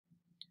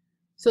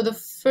So the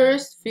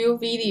first few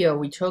videos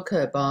we talk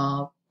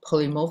about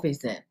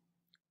polymorphism,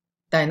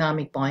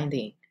 dynamic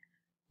binding,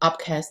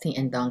 upcasting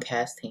and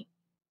downcasting.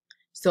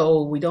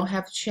 So we don't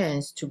have a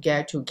chance to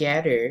get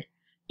together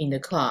in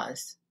the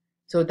class.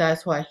 So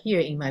that's why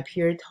here in my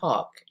peer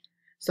talk.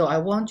 So I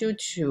want you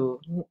to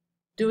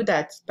do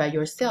that by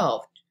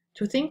yourself,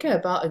 to think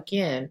about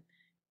again,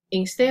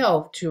 instead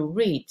of to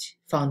read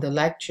from the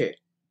lecture.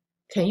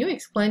 Can you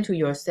explain to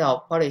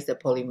yourself what is the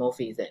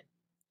polymorphism?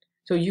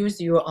 So use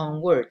your own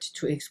words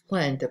to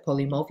explain the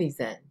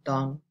polymorphism,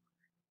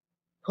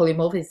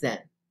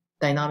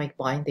 dynamic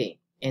binding,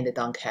 and the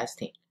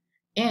downcasting,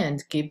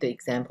 and give the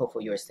example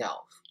for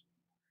yourself.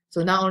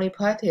 So not only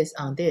practice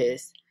on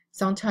this,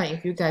 sometimes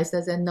if you guys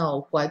doesn't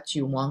know what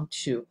you want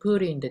to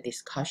put in the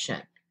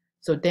discussion,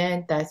 so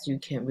then that you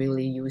can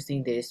really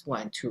using this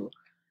one to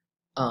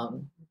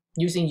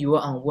using your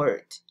own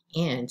word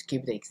and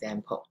give the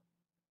example.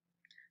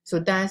 So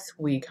that's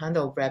we kind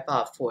of wrap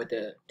up for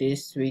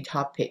these three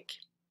topics.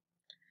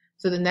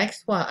 So the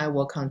next one I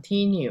will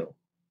continue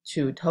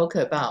to talk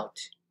about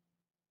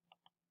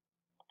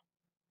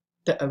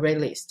the array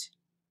list.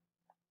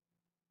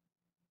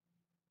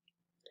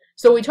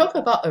 So we talk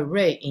about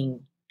array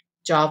in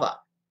Java.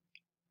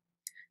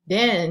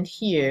 Then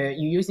here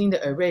you're using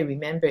the array,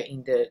 remember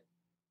in the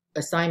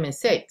assignment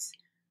 5,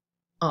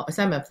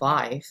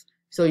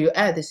 so you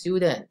add the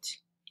student.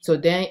 So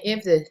then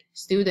if the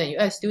student, you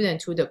add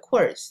student to the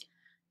course,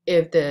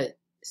 if the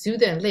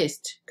student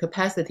list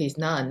capacity is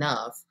not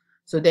enough,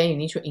 so then you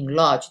need to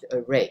enlarge the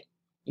array.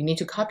 You need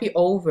to copy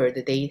over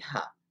the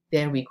data,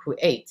 then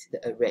recreate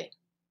the array.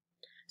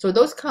 So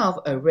those kind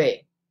of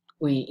array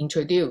we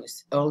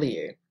introduced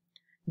earlier,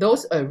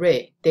 those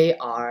array, they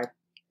are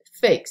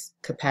fixed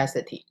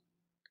capacity.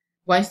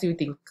 Once you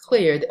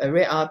declare the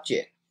array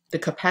object, the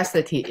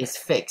capacity is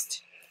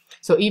fixed.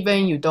 So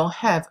even you don't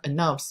have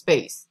enough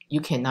space, you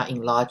cannot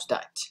enlarge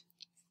that.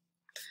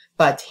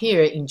 But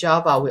here in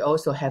Java, we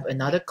also have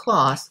another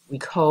class we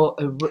call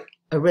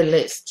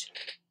ArrayList.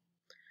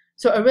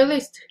 So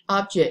ArrayList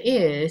object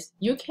is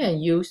you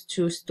can use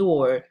to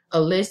store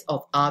a list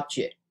of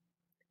objects.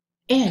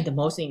 And the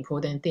most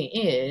important thing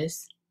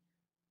is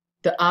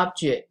the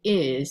object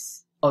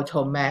is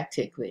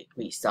automatically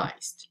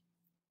resized.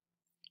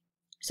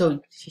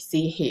 So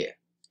see here,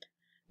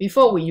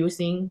 before we're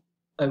using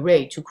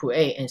array to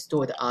create and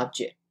store the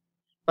object,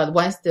 but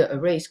once the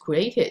array is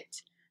created,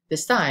 the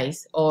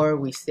size, or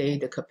we say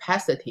the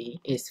capacity,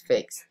 is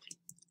fixed.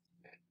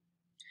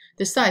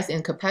 The size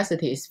and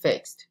capacity is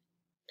fixed.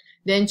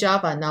 Then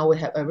Java, now we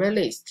have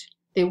ArrayList.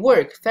 They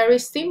work very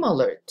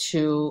similar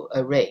to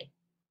array,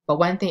 but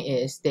one thing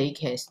is they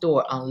can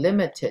store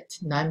unlimited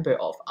number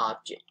of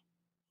objects.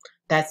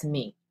 That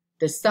means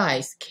the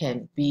size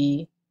can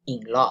be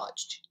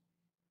enlarged.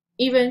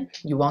 Even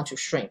you want to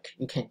shrink,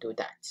 you can do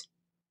that.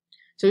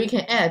 So you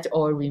can add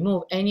or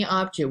remove any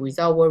object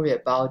without worry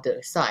about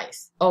the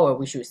size, or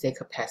we should say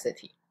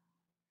capacity.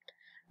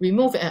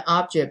 Remove an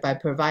object by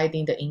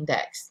providing the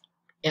index.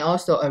 And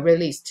also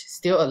ArrayList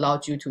still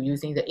allows you to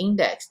using the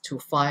index to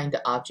find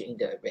the object in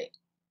the array.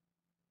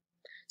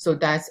 So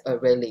that's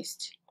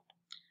ArrayList.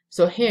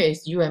 So here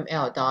is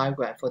UML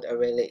diagram for the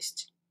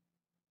ArrayList.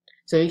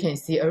 So you can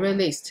see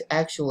ArrayList,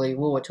 actually we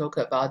will talk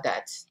about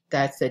that.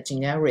 That's a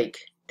generic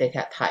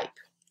data type.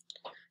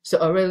 So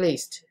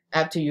ArrayList,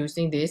 after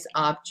using this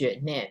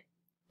object name,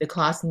 the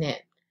class name,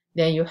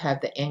 then you have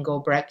the angle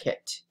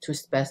bracket to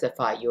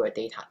specify your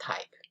data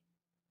type.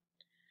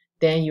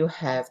 Then you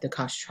have the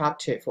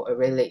constructor for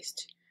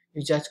ArrayList.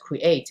 You just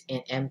create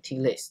an empty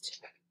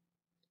list.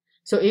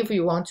 So if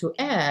you want to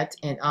add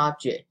an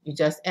object, you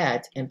just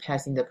add and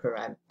passing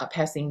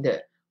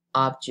the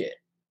object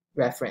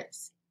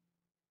reference.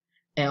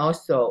 And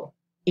also,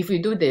 if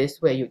you do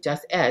this where you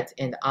just add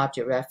an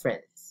object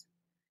reference,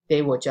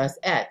 they will just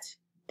add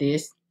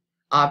this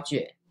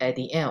object at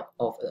the end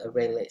of the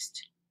array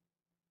list.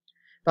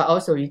 But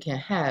also you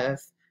can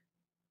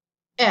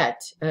add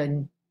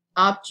an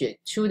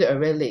object to the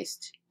array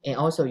list, and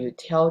also you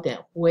tell them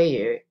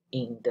where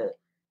in the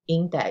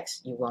index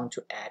you want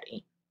to add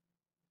in.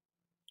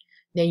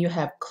 Then you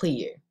have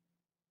clear.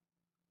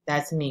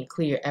 That means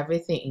clear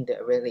everything in the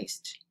array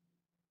list.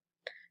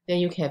 Then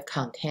you can have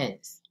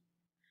contents.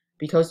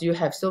 Because you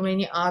have so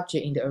many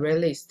objects in the array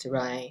list,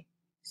 right?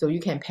 So you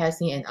can pass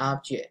in an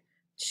object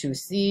to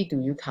see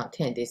do you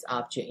contain this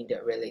object in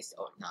the array list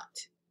or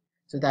not.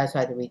 So that's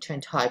why the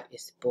return type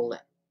is boolean.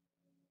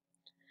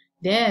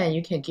 Then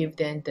you can give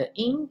them the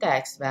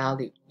index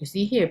value. You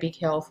see here, be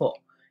careful.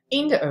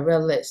 In the array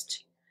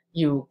list,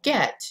 you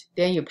get,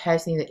 then you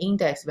pass in the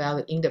index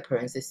value in the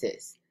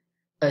parentheses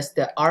as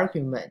the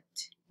argument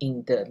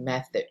in the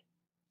method.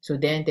 So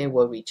then they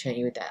will return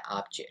you that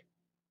object.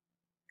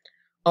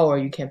 Or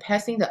you can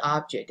pass in the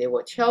object, they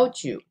will tell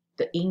you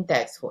the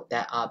index for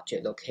that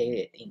object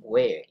located in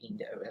where in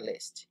the array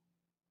list.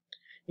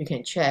 You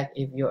can check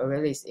if your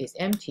array list is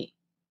empty.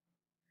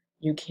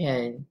 You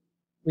can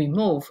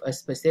remove a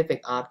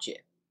specific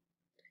object.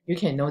 You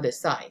can know the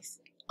size.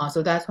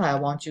 So that's why I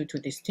want you to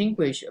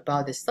distinguish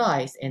about the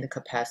size and the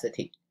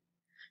capacity.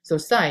 So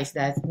size,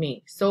 that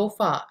means so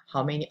far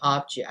how many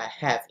objects I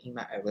have in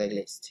my array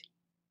list.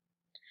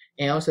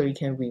 And also you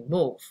can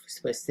remove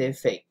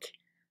specific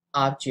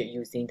object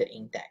using the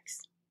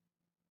index.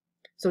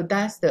 So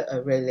that's the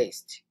array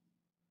list.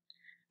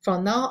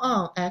 From now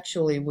on,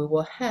 actually, we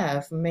will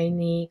have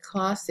many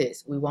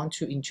classes we want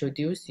to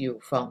introduce you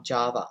from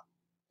Java.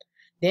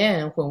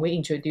 Then when we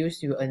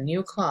introduce you a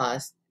new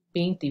class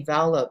being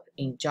developed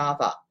in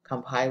Java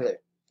compiler,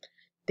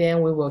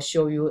 then we will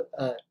show you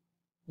a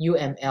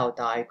UML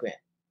diagram.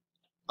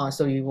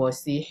 So you will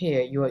see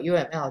here your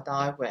UML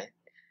diagram.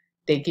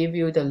 They give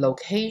you the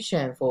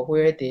location for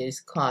where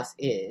this class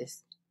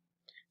is.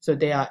 So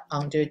they are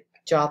under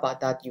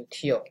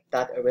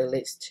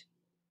java.util.ArrayList.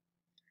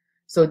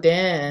 So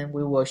then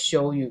we will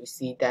show you,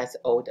 see, that's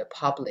all the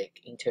public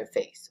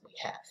interface we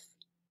have.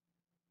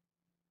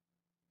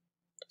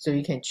 So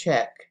you can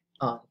check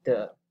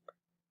the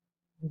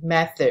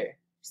method,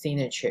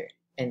 signature,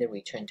 and the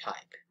return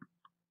type.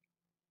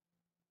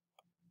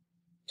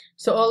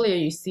 So earlier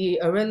you see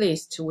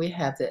ArrayList, we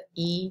have the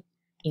E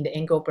in the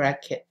angle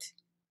bracket.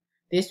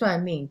 This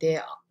one means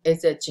there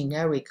is a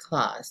generic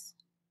class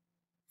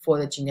for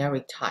the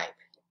generic type.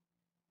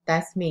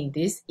 That means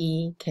this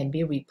E can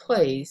be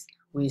replaced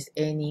with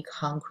any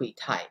concrete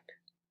type.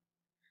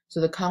 So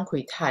the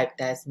concrete type,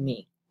 that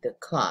means the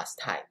class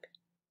type.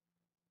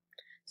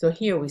 So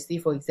here we see,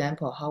 for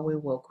example, how we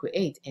will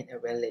create an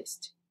array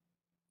list.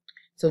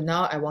 So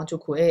now I want to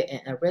create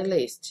an array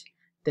list.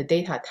 The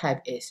data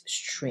type is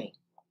string.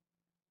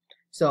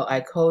 So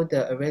I call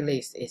the array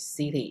list is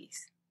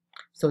cities.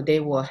 So they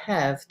will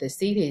have the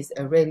cities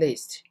array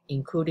list,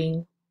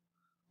 including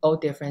all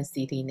different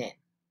city names.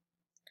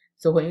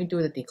 So when you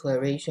do the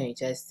declaration, you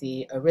just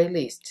see array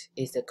list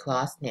is the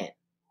class name,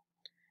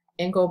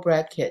 angle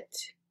bracket,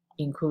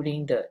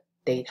 including the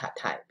data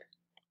type.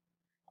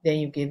 Then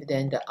you give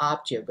them the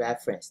object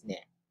reference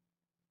name.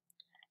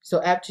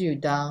 So after you're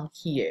done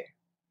here,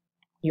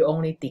 you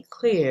only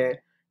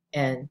declare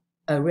an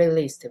array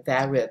list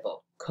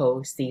variable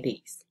called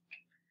cities.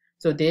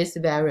 So this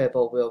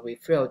variable will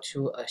refer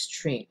to a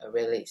string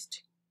array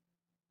list.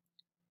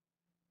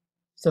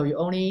 So you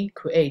only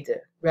create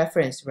the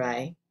reference,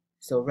 right?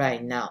 So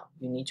right now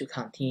you need to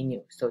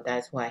continue. So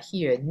that's why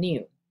here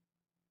new,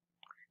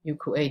 you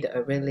create the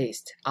array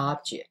list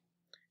object.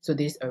 So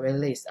this array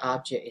list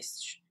object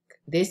is,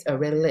 this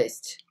array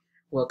list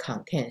will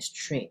contain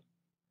string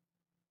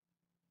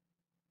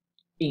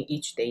in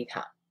each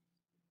data.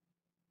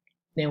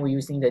 Then we're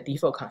using the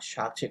default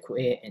constructor to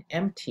create an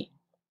empty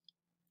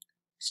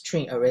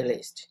string array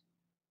list.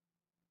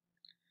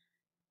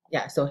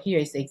 Yeah, so here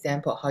is the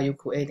example how you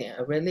create an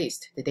array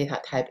list. The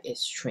data type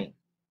is string.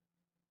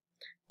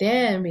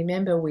 Then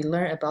remember we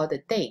learned about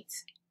the date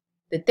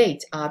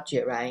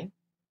object, right?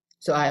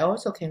 So I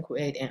also can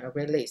create an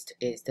array list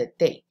is the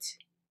date.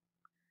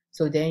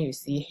 So then you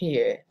see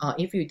here,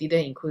 if you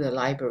didn't include a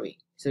library,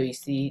 so you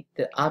see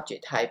the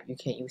object type you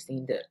can use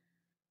in the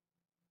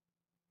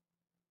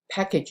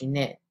package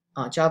name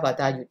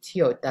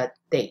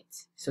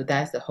java.util.date. So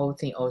that's the whole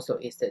thing also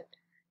is the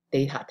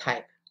data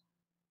type.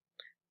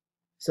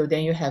 So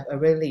then you have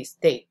array list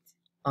date.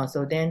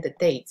 So then the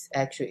dates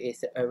actually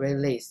is the array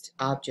list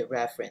object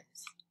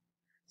reference.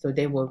 So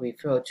they will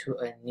refer to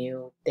a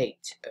new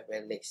date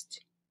array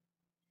list.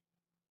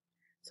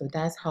 So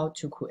that's how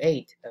to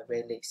create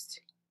array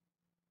list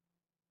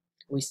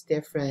with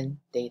different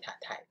data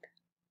type.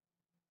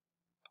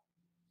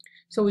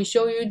 So we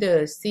show you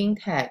the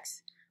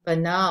syntax, but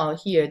now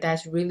here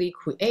that's really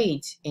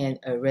create an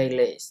array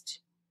list.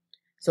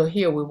 So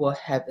here we will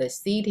have a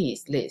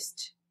cities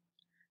list.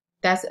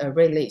 That's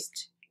array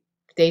list.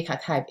 Data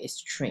type is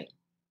string.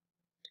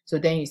 So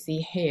then you see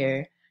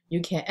here,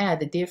 you can add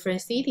the different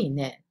city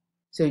name.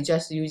 So you're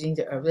just using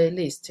the array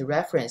list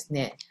reference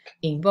name,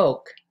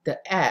 invoke the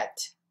add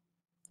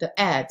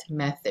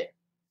method.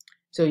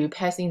 So you're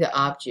passing the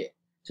object.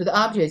 So the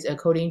object is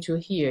according to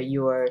here,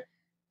 your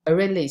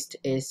array list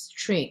is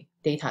string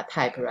data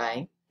type,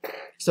 right?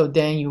 So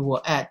then you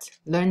will add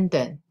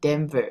London,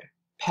 Denver,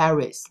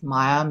 Paris,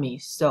 Miami,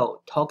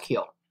 Seoul,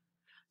 Tokyo.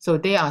 So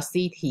they are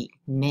city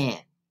name.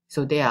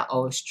 So they are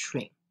all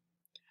string.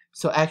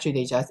 So actually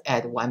they just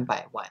add one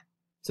by one.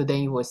 So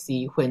then you will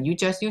see when you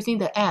just using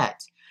the add,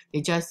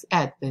 they just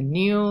add the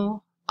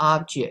new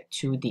object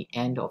to the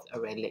end of the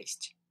array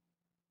list.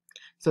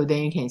 So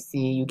then you can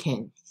see, you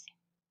can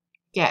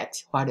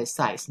get what the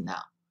size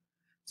now.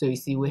 So you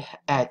see we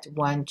add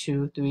 1,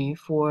 2, 3,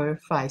 4,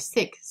 5,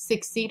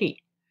 6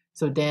 city.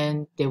 So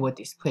then they will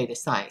display the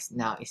size.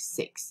 Now it's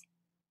 6.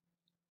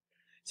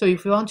 So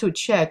if you want to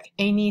check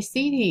any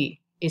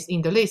city is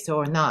in the list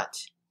or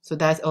not, so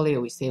that's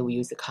earlier we say we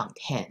use the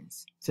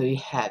contents. So you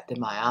have the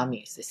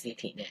Miami is the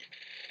city name.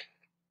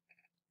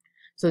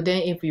 So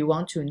then if you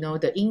want to know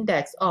the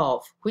index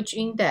of, which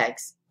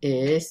index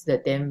is the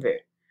Denver,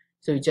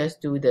 so you just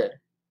do the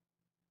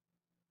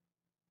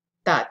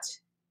dot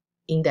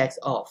index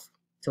of.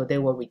 So they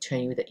will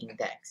return you the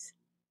index.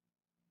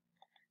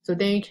 So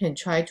then you can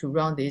try to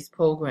run this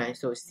program.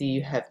 So see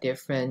you have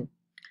different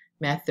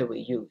method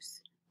we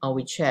use.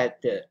 We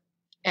check the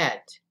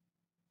add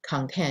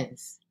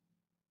contains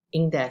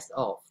index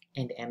of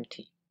and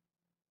empty.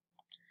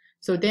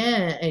 So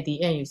then at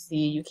the end, you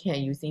see you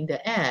can using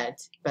the add,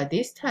 but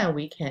this time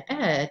we can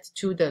add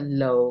to the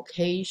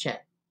location.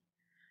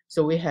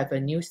 So we have a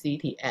new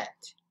city add.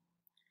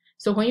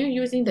 So when you're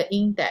using the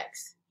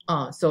index,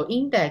 so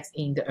index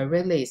in the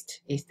array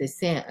list is the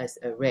same as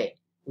array.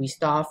 We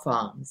start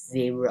from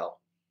 0.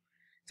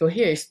 So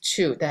here is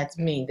 2. That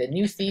means the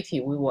new city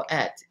we will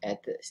add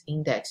at the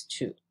index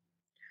 2.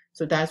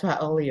 So that's why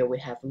earlier we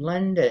have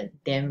London,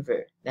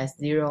 Denver, that's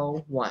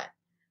 0, 1.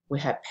 We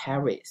have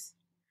Paris.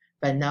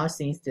 But now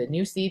since the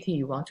new city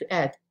you want to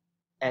add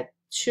at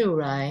 2,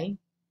 right?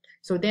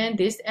 So then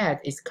this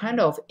add is kind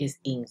of is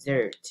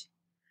insert.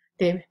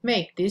 They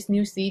make this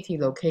new city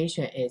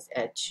location is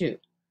at 2.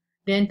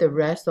 Then the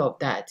rest of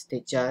that,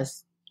 they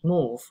just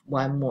move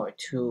one more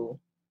to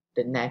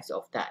the next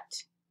of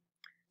that.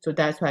 So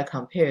that's why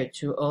compared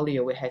to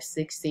earlier, we have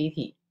 6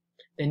 cities.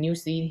 The new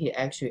city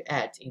actually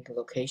adds into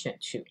location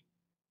 2.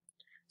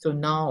 So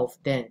now of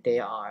them, they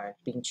are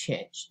being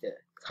changed, the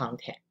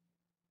content.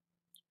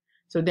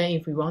 So then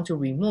if we want to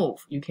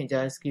remove, you can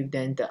just give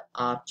them the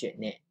object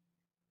name.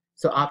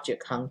 So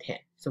object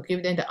content. So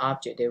give them the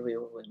object, they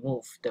will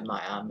remove the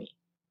Miami.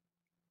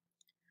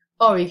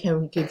 Or you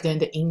can give them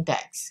the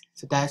index.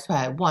 So that's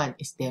why 1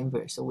 is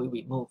Denver. So we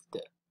remove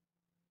the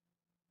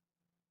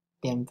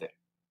Denver.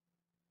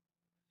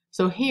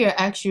 So here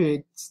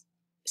actually,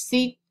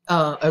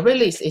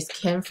 ArrayList is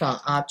came from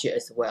object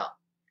as well.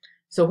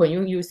 So when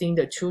you're using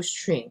the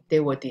toString,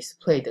 they will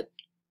display the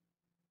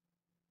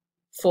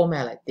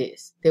format like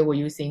this. They were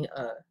using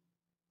a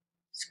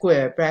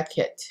square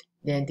bracket,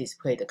 then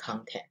display the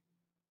content.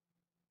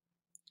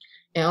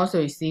 And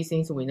also you see,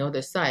 since we know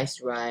the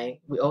size, right,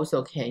 we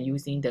also can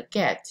using the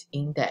get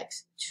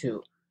index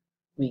to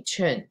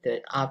return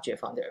the object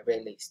from the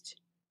array list.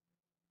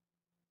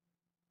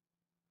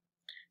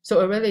 So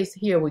array list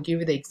here, we give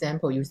you the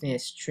example using a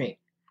string.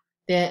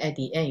 Then at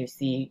the end, you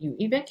see, you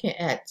even can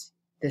add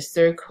the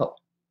circle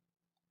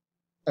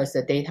as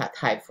a data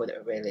type for the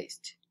array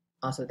list.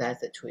 Also,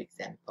 that's the 2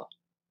 example.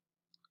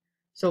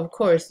 So of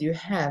course, you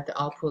have the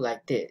output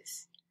like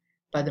this.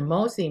 But the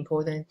most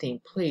important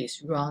thing,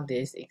 please run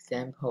this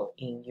example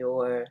in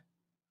your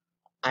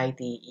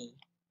IDE.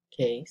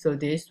 Okay, so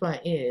this one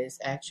is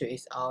actually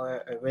is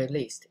our array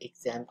list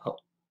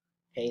example.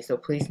 Okay, so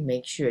please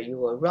make sure you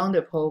will run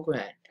the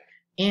program,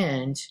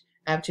 and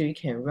after you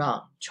can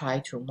run, try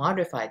to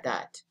modify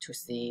that to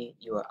see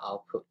your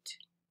output.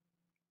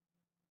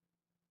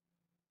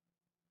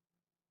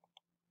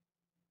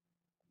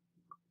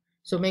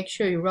 So make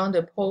sure you run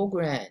the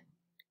program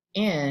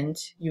and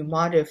you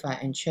modify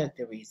and check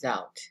the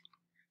result.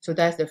 So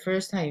that's the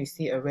first time you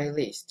see array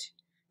list.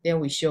 Then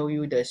we show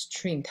you the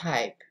string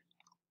type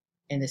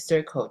and the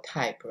circle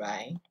type,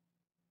 right?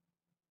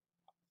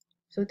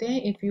 So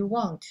then if you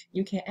want,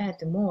 you can add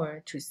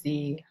more to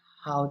see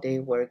how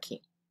they're working.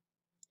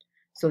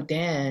 So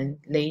then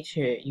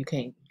later you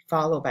can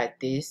follow by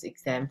this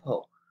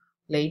example.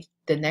 The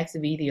next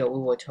video we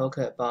will talk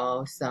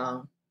about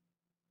some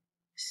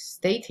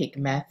static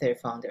method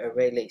from the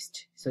array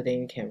list, so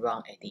then you can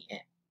run at the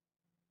end.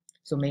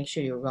 So make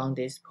sure you run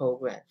this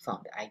program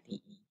from the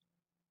IDE.